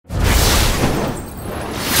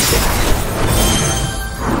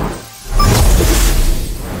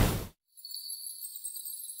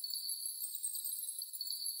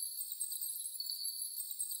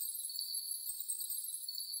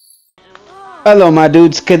Hello my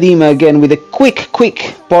dudes, Kadima again with a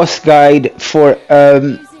quick boss guide for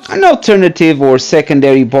an alternative or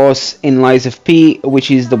secondary boss in Lies of P,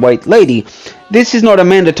 which is the White Lady. This is not a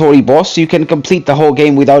mandatory boss, so you can complete the whole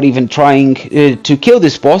game without even trying to kill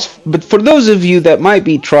this boss, but for those of you that might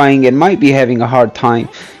be trying and might be having a hard time,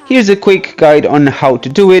 here's a quick guide on how to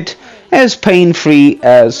do it as pain-free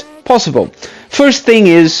as possible. First thing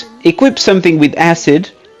is, equip something with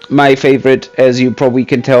acid. My favorite, as you probably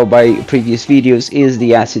can tell by previous videos, is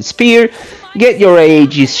the Acid Spear. Get your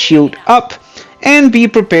Aegis Shield up and be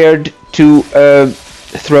prepared to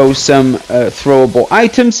throw some throwable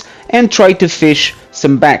items and try to fish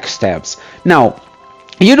some backstabs. Now,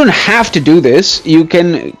 you don't have to do this. You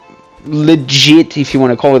can legit, if you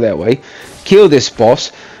want to call it that way, kill this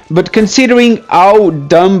boss. But considering how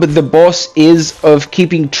dumb the boss is of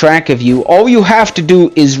keeping track of you, all you have to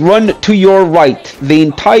do is run to your right the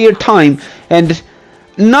entire time, and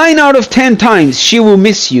 9 out of 10 times she will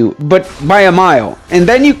miss you, but by a mile. And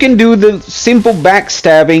then you can do the simple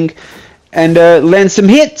backstabbing and land some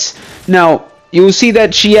hits. Now, you'll see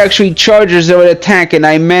that she actually charges her attack, and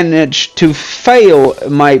I managed to fail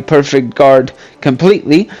my perfect guard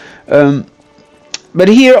completely. But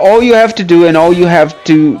here, all you have to do and all you have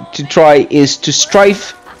to try is to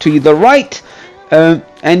strife to the right,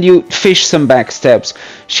 and you fish some backstabs.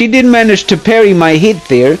 She did manage to parry my hit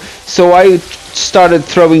there, so I started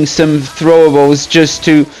throwing some throwables just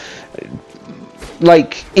to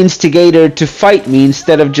like instigate her to fight me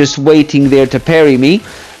instead of just waiting there to parry me,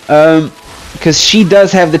 because she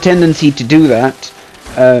does have the tendency to do that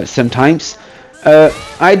sometimes.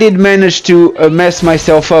 I did manage to mess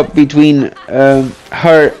myself up between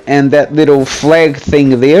her and that little flag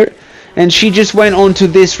thing there, and she just went on to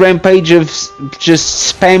this rampage of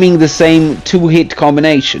just spamming the same 2-hit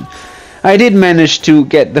combination. I did manage to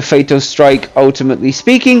get the Fatal Strike, ultimately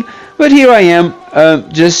speaking, but here I am,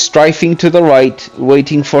 just strifing to the right,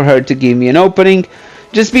 waiting for her to give me an opening.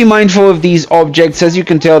 Just be mindful of these objects. As you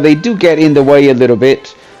can tell, they do get in the way a little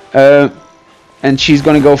bit. And she's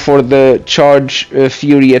gonna go for the charge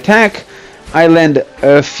fury attack. I land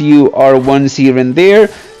a few R1s here and there,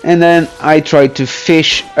 and then I try to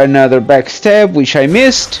fish another backstab, which I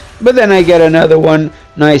missed, but then I get another one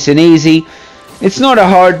nice and easy. It's not a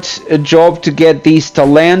hard job to get these to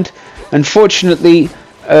land. Unfortunately,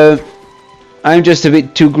 I'm just a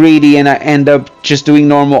bit too greedy, and I end up just doing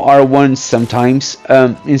normal R1s sometimes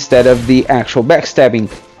instead of the actual backstabbing.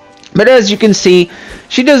 But as you can see,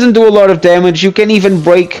 she doesn't do a lot of damage. You can even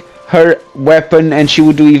break her weapon and she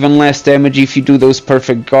will do even less damage if you do those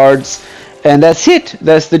perfect guards. And that's it.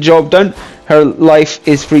 That's the job done. Her life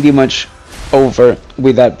is pretty much over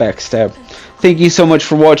with that backstab. Thank you so much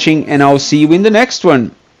for watching, and I'll see you in the next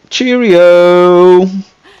one. Cheerio!